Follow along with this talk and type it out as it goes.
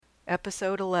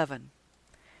Episode 11.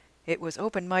 It was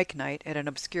open mic night at an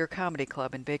obscure comedy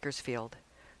club in Bakersfield.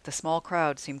 The small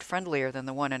crowd seemed friendlier than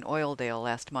the one in Oildale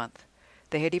last month.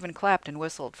 They had even clapped and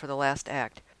whistled for the last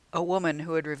act, a woman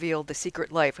who had revealed the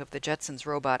secret life of the Jetsons'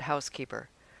 robot housekeeper.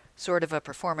 Sort of a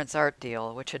performance art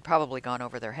deal, which had probably gone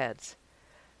over their heads.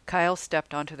 Kyle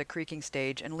stepped onto the creaking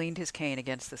stage and leaned his cane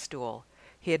against the stool.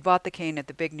 He had bought the cane at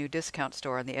the big new discount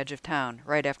store on the edge of town,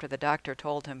 right after the doctor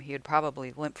told him he would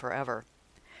probably limp forever.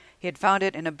 He had found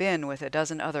it in a bin with a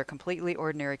dozen other completely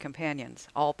ordinary companions,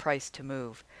 all priced to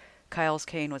move. Kyle's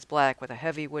cane was black with a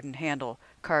heavy wooden handle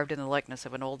carved in the likeness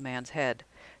of an old man's head.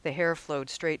 The hair flowed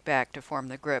straight back to form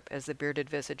the grip as the bearded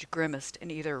visage grimaced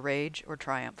in either rage or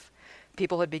triumph.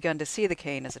 People had begun to see the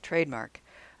cane as a trademark.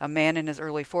 A man in his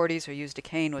early 40s who used a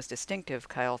cane was distinctive,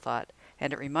 Kyle thought,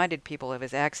 and it reminded people of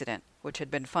his accident, which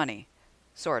had been funny.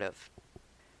 Sort of.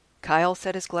 Kyle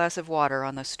set his glass of water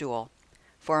on the stool.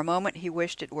 For a moment he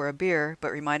wished it were a beer,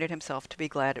 but reminded himself to be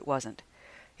glad it wasn't.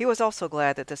 He was also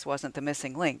glad that this wasn't the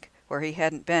missing link, where he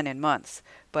hadn't been in months,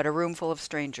 but a room full of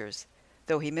strangers.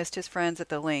 Though he missed his friends at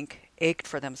the link, ached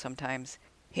for them sometimes,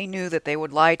 he knew that they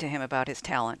would lie to him about his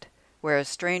talent, whereas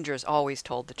strangers always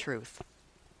told the truth.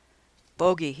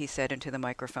 "Bogey," he said into the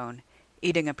microphone,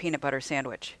 eating a peanut butter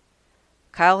sandwich.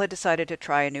 Kyle had decided to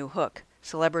try a new hook,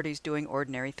 celebrities doing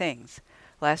ordinary things.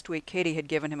 Last week Katie had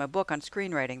given him a book on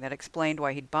screenwriting that explained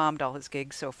why he'd bombed all his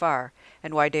gigs so far,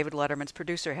 and why David Letterman's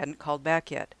producer hadn't called back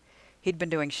yet. He'd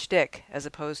been doing shtick, as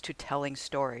opposed to telling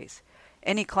stories.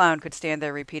 Any clown could stand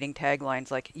there repeating taglines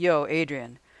like, "Yo,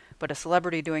 Adrian," but a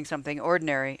celebrity doing something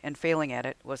ordinary and failing at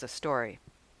it was a story.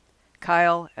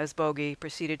 Kyle, as Bogey,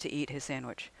 proceeded to eat his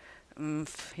sandwich.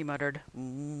 He muttered.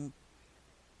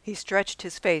 He stretched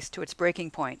his face to its breaking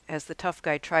point as the tough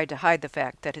guy tried to hide the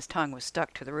fact that his tongue was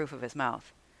stuck to the roof of his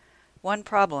mouth. One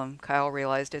problem, Kyle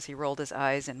realized as he rolled his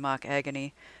eyes in mock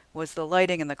agony, was the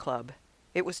lighting in the club.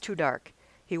 It was too dark.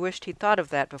 He wished he'd thought of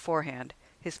that beforehand.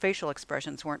 His facial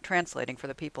expressions weren't translating for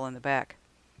the people in the back.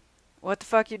 "What the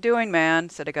fuck you doing, man?"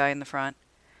 said a guy in the front.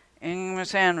 "Eating my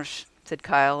sandwich," said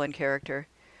Kyle in character.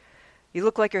 "You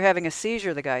look like you're having a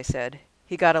seizure," the guy said.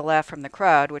 He got a laugh from the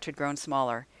crowd, which had grown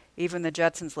smaller. Even the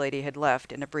Jetsons lady had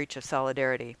left in a breach of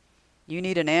solidarity. "You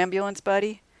need an ambulance,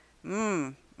 buddy?"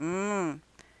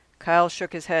 Kyle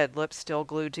shook his head, lips still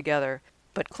glued together.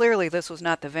 But clearly this was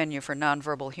not the venue for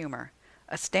nonverbal humor.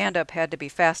 A stand-up had to be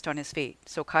fast on his feet,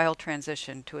 so Kyle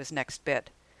transitioned to his next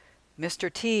bit.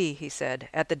 "Mr. T," he said,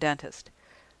 "at the dentist."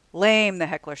 "Lame," the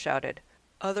heckler shouted.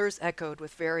 Others echoed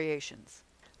with variations.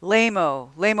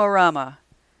 "Lame-o, lame-o-rama."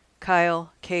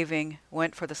 Kyle, caving,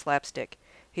 went for the slapstick.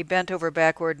 He bent over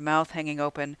backward, mouth hanging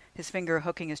open, his finger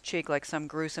hooking his cheek like some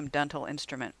gruesome dental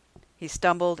instrument. He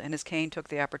stumbled, and his cane took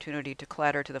the opportunity to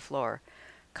clatter to the floor.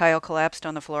 Kyle collapsed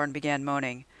on the floor and began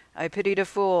moaning, "I pitied a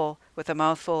fool," with a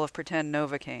mouthful of pretend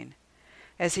Novocaine.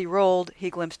 As he rolled, he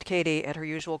glimpsed Katie at her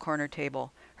usual corner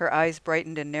table. Her eyes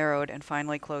brightened and narrowed and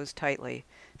finally closed tightly.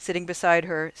 Sitting beside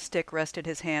her, Stick rested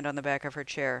his hand on the back of her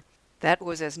chair. That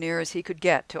was as near as he could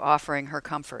get to offering her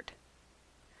comfort.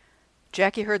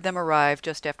 Jackie heard them arrive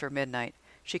just after midnight.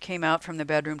 She came out from the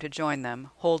bedroom to join them,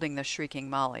 holding the shrieking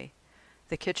Molly.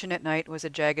 The kitchen at night was a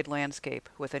jagged landscape,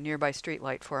 with a nearby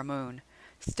streetlight for a moon.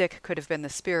 Stick could have been the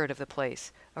spirit of the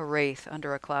place, a wraith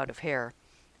under a cloud of hair.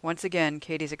 Once again,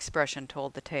 Katie's expression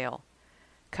told the tale.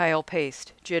 Kyle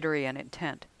paced, jittery and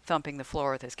intent, thumping the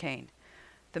floor with his cane.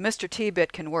 "The Mr. T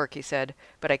bit can work," he said,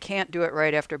 "but I can't do it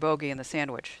right after Bogey and the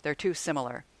sandwich. They're too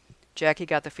similar." Jackie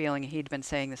got the feeling he'd been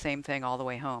saying the same thing all the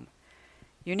way home.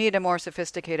 "You need a more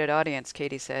sophisticated audience,"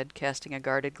 Katie said, casting a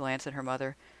guarded glance at her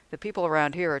mother. "The people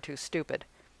around here are too stupid."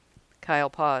 Kyle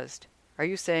paused. "Are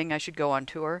you saying I should go on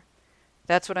tour?"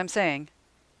 "That's what I'm saying."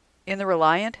 "In the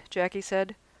Reliant?" Jackie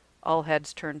said. All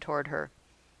heads turned toward her.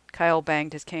 Kyle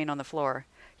banged his cane on the floor.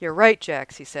 "You're right,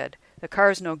 Jax," he said. "The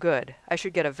car's no good. I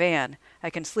should get a van. I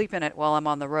can sleep in it while I'm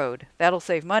on the road. That'll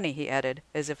save money," he added,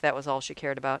 as if that was all she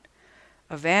cared about.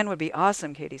 "A van would be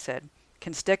awesome," Katie said.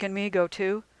 "Can Stick and me go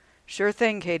too?" "Sure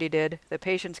thing," Katie did. "The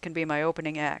patients can be my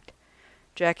opening act."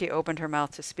 Jackie opened her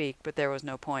mouth to speak, but there was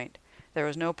no point. There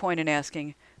was no point in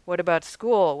asking, "What about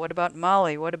school? What about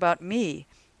Molly? What about me?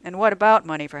 And what about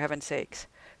money, for heaven's sakes?"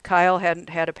 Kyle hadn't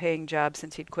had a paying job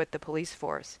since he'd quit the police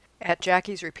force. At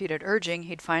Jackie's repeated urging,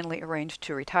 he'd finally arranged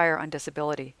to retire on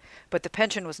disability. But the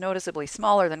pension was noticeably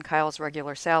smaller than Kyle's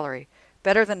regular salary.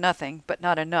 Better than nothing, but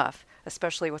not enough,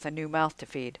 especially with a new mouth to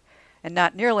feed. And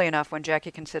not nearly enough when Jackie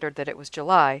considered that it was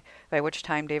July, by which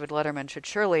time David Letterman should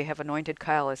surely have anointed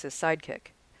Kyle as his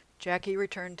sidekick. Jackie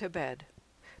returned to bed.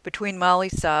 Between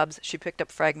Molly's sobs, she picked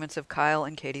up fragments of Kyle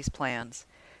and Katie's plans.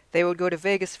 They would go to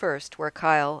Vegas first, where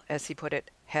Kyle, as he put it,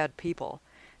 had people.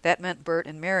 That meant Bert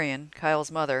and Marion,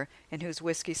 Kyle's mother, in whose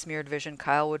whiskey-smeared vision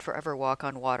Kyle would forever walk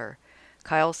on water.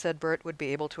 Kyle said Bert would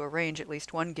be able to arrange at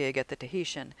least one gig at the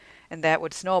Tahitian, and that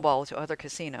would snowball to other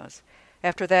casinos.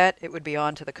 After that, it would be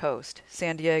on to the coast,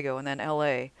 San Diego and then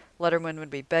L.A. Letterman would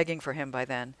be begging for him by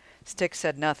then. Stick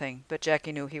said nothing, but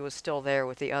Jackie knew he was still there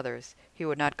with the others. He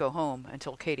would not go home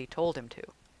until Katie told him to.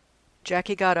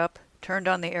 Jackie got up, turned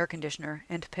on the air conditioner,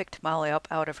 and picked Molly up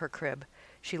out of her crib.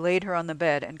 She laid her on the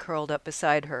bed and curled up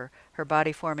beside her, her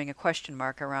body forming a question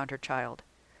mark around her child.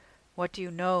 "What do you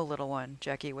know, little one?"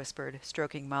 Jackie whispered,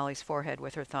 stroking Molly's forehead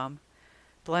with her thumb.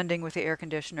 Blending with the air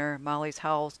conditioner, Molly's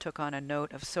howls took on a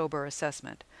note of sober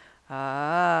assessment.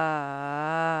 Ah.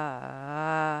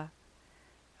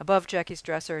 Above Jackie's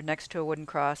dresser, next to a wooden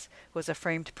cross, was a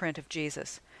framed print of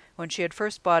Jesus. When she had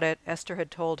first bought it, Esther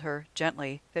had told her,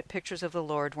 gently, that pictures of the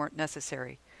Lord weren't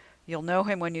necessary. "You'll know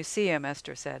him when you see him,"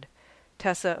 Esther said.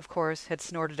 Tessa, of course, had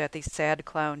snorted at the sad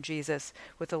clown Jesus,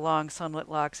 with the long sunlit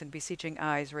locks and beseeching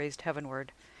eyes raised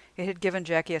heavenward. It had given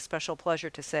Jackie a special pleasure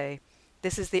to say,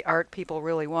 "This is the art people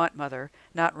really want, Mother,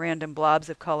 not random blobs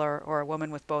of color or a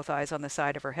woman with both eyes on the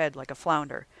side of her head like a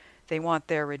flounder. They want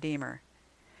their Redeemer."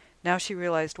 Now she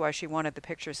realized why she wanted the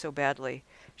picture so badly.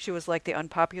 She was like the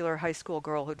unpopular high school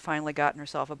girl who'd finally gotten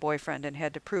herself a boyfriend and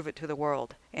had to prove it to the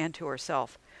world, and to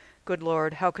herself. Good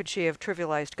Lord, how could she have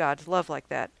trivialized God's love like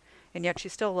that? And yet she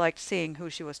still liked seeing who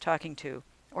she was talking to,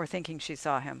 or thinking she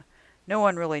saw him. No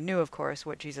one really knew, of course,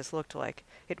 what Jesus looked like.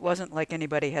 It wasn't like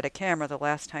anybody had a camera the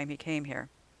last time he came here.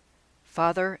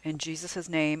 "Father, in Jesus'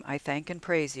 name, I thank and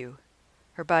praise you."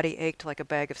 Her body ached like a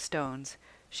bag of stones.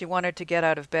 She wanted to get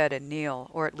out of bed and kneel,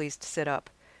 or at least sit up.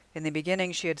 In the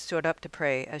beginning she had stood up to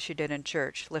pray, as she did in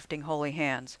church, lifting holy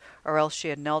hands, or else she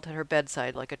had knelt at her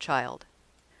bedside like a child.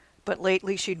 But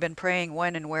lately she'd been praying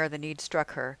when and where the need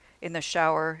struck her, in the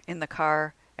shower, in the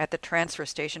car, at the transfer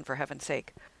station, for heaven's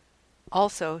sake.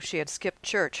 Also, she had skipped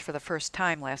church for the first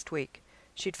time last week.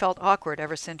 She'd felt awkward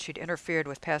ever since she'd interfered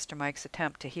with Pastor Mike's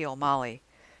attempt to heal Molly.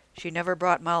 She never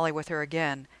brought Molly with her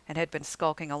again, and had been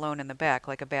skulking alone in the back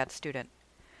like a bad student.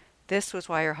 This was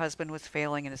why her husband was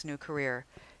failing in his new career,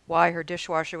 why her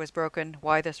dishwasher was broken,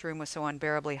 why this room was so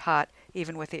unbearably hot,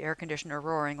 even with the air conditioner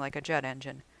roaring like a jet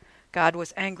engine. God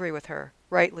was angry with her,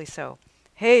 rightly so.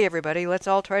 "Hey, everybody, let's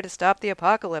all try to stop the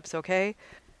apocalypse, okay?"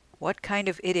 What kind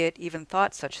of idiot even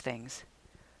thought such things?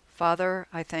 "Father,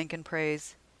 I thank and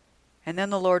praise." And then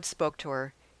the Lord spoke to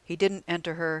her. He didn't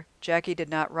enter her. Jackie did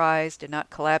not rise, did not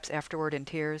collapse afterward in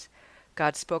tears.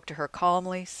 God spoke to her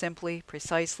calmly, simply,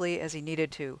 precisely as he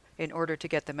needed to, in order to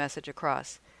get the message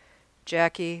across.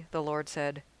 "Jackie," the Lord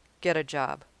said, "get a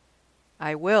job."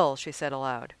 "I will," she said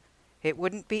aloud. It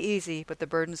wouldn't be easy, but the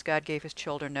burdens God gave his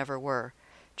children never were.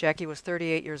 Jackie was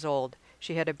 38 years old.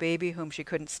 She had a baby whom she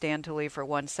couldn't stand to leave for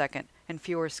 1 second, and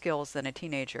fewer skills than a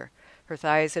teenager. Her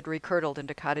thighs had recurdled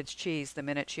into cottage cheese the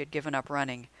minute she had given up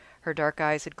running. Her dark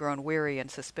eyes had grown weary and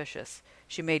suspicious.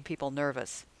 She made people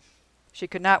nervous. She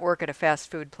could not work at a fast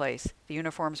food place. The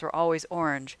uniforms were always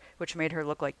orange, which made her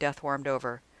look like death warmed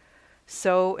over.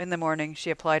 So, in the morning, she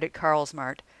applied at Carl's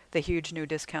Mart, the huge new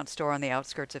discount store on the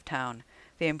outskirts of town.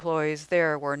 The employees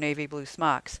there wore navy blue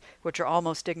smocks, which are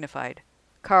almost dignified.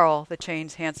 Carl, the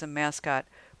chain's handsome mascot,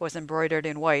 was embroidered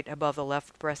in white above the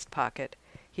left breast pocket.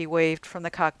 He waved from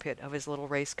the cockpit of his little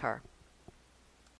race car.